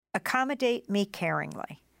Accommodate me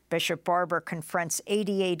caringly. Bishop Barber confronts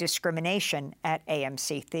ADA discrimination at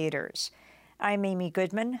AMC theaters. I'm Amy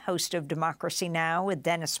Goodman, host of Democracy Now! With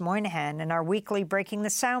Dennis Moynihan and our weekly Breaking the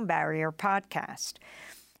Sound Barrier podcast.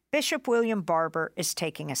 Bishop William Barber is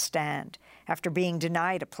taking a stand after being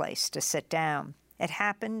denied a place to sit down. It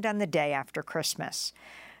happened on the day after Christmas.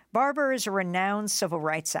 Barber is a renowned civil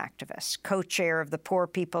rights activist, co-chair of the Poor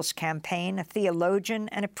People's Campaign, a theologian,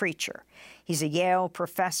 and a preacher. He's a Yale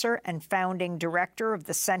professor and founding director of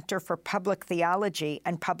the Center for Public Theology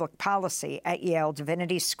and Public Policy at Yale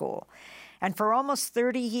Divinity School, and for almost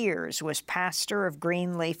 30 years was pastor of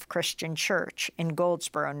Greenleaf Christian Church in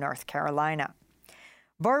Goldsboro, North Carolina.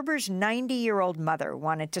 Barber's 90-year-old mother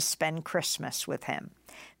wanted to spend Christmas with him.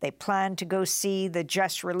 They planned to go see the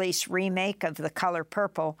just-released remake of The Color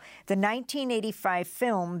Purple, the 1985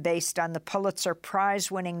 film based on the Pulitzer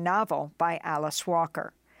Prize-winning novel by Alice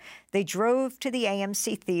Walker. They drove to the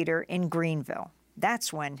AMC Theater in Greenville.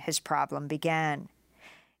 That's when his problem began.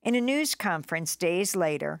 In a news conference days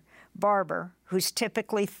later, Barber, whose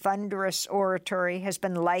typically thunderous oratory has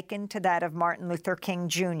been likened to that of Martin Luther King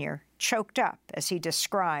Jr., choked up as he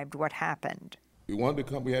described what happened. We had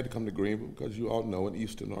to come to Greenville because you all know in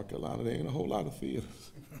eastern North Carolina there ain't a whole lot of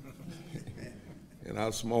theaters. In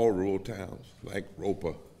our small rural towns like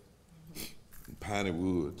Roper, and Piney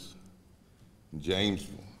Woods, and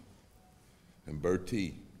Jamesville, and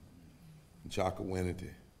Bertie, and Chocowinity,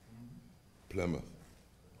 Plymouth.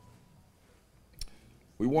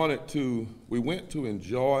 We went to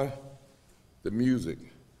enjoy the music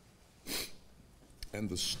and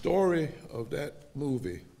the story of that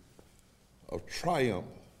movie of triumph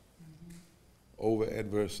over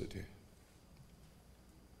adversity.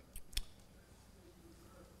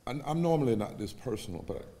 I'm normally not this personal,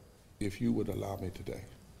 but if you would allow me today.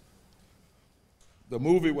 The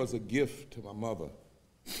movie was a gift to my mother,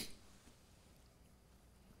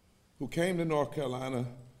 who came to North Carolina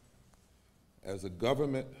as a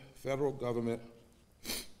federal government,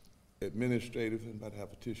 administrative, and about to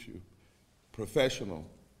have a tissue, professional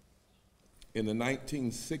in the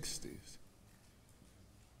 1960s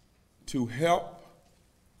to help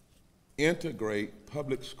integrate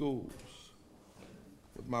public schools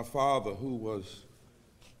with my father, who was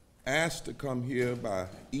asked to come here by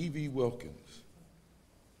E.V. Wilkins,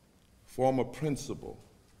 former principal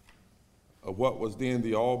of what was then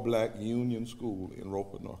the all-black Union School in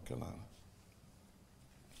Roper, North Carolina.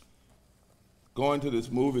 Going to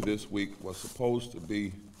this movie this week was supposed to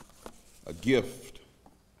be a gift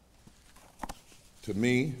to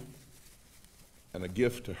me and a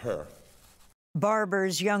gift to her.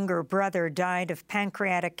 Barber's younger brother died of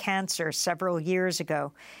pancreatic cancer several years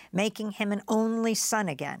ago, making him an only son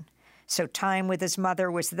again. So time with his mother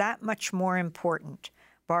was that much more important.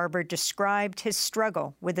 Barber described his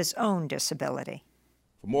struggle with his own disability.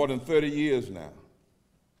 For more than 30 years now,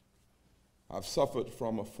 I've suffered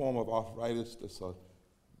from a form of arthritis that's a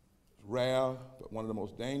rare, but one of the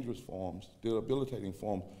most dangerous forms, debilitating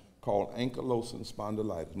form, called ankylosing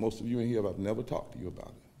spondylitis. Most of you in here, I've never talked to you about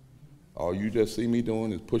it. All you just see me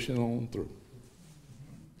doing is pushing on through.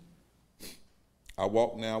 I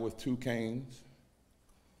walk now with 2 canes.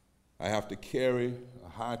 I have to carry a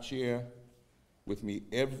high chair with me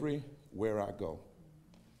everywhere I go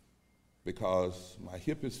because my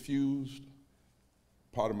hip is fused,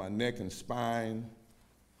 part of my neck and spine,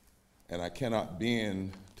 and I cannot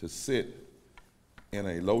bend to sit in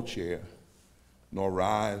a low chair nor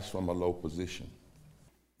rise from a low position.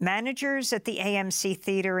 Managers at the AMC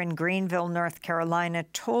Theater in Greenville, North Carolina,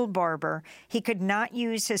 told Barber he could not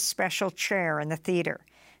use his special chair in the theater.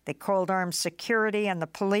 They called armed security and the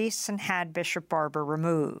police and had Bishop Barber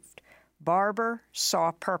removed. Barber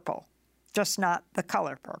saw purple, just not the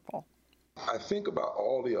color purple. I think about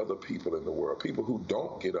all the other people in the world, people who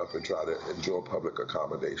don't get up and try to enjoy public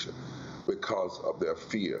accommodation because of their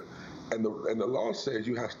fear. And the law says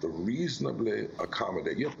you have to reasonably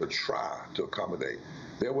accommodate. You have to try to accommodate.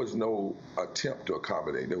 There was no attempt to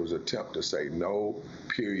accommodate. There was an attempt to say no,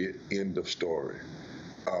 period, end of story.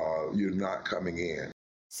 You're not coming in.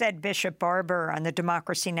 Said Bishop Barber on the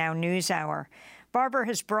Democracy Now! NewsHour. Barber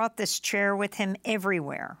has brought this chair with him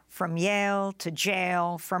everywhere, from Yale to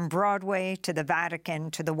jail, from Broadway to the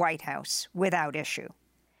Vatican to the White House, without issue.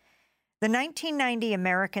 The 1990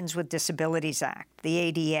 Americans with Disabilities Act, the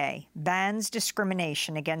ADA, bans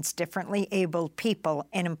discrimination against differently abled people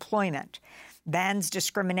in employment, bans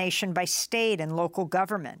discrimination by state and local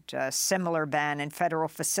government. A similar ban in federal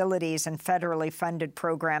facilities and federally funded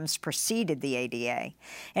programs preceded the ADA,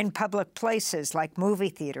 in public places like movie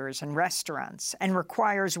theaters and restaurants, and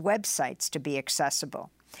requires websites to be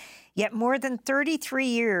accessible. Yet more than 33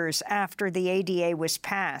 years after the ADA was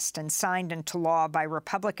passed and signed into law by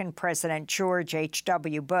Republican President George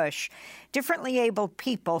H.W. Bush, differently abled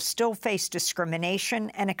people still face discrimination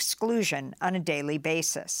and exclusion on a daily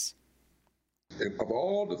basis. And of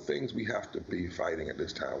all the things we have to be fighting at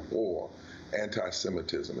this time, war,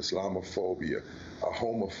 anti-Semitism, Islamophobia,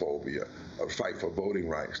 homophobia, a fight for voting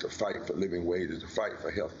rights, the fight for living wages, the fight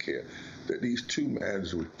for health care, that these two men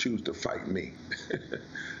would choose to fight me,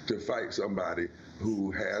 to fight somebody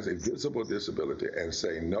who has a visible disability and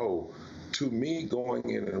say no to me going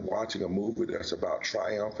in and watching a movie that's about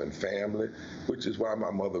triumph and family, which is why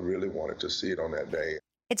my mother really wanted to see it on that day.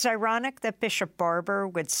 It's ironic that Bishop Barber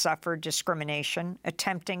would suffer discrimination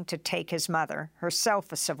attempting to take his mother, herself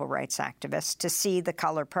a civil rights activist, to see The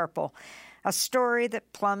Color Purple, a story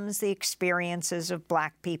that plumbs the experiences of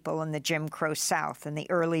Black people in the Jim Crow South in the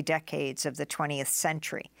early decades of the 20th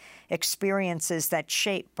century, experiences that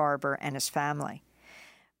shaped Barber and his family.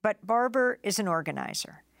 But Barber is an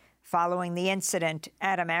organizer. Following the incident,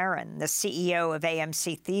 Adam Aron, the CEO of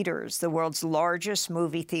AMC Theaters, the world's largest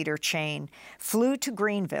movie theater chain, flew to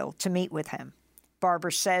Greenville to meet with him.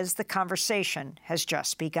 Barber says the conversation has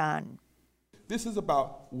just begun. This is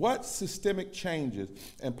about what systemic changes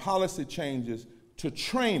and policy changes to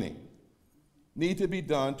training need to be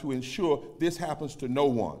done to ensure this happens to no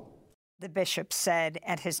one. The bishop said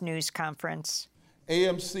at his news conference.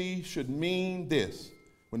 AMC should mean this.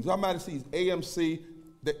 When somebody sees AMC,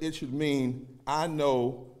 that it should mean, I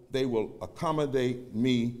know they will accommodate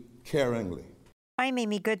me caringly. I'm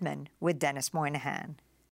Amy Goodman with Dennis Moynihan.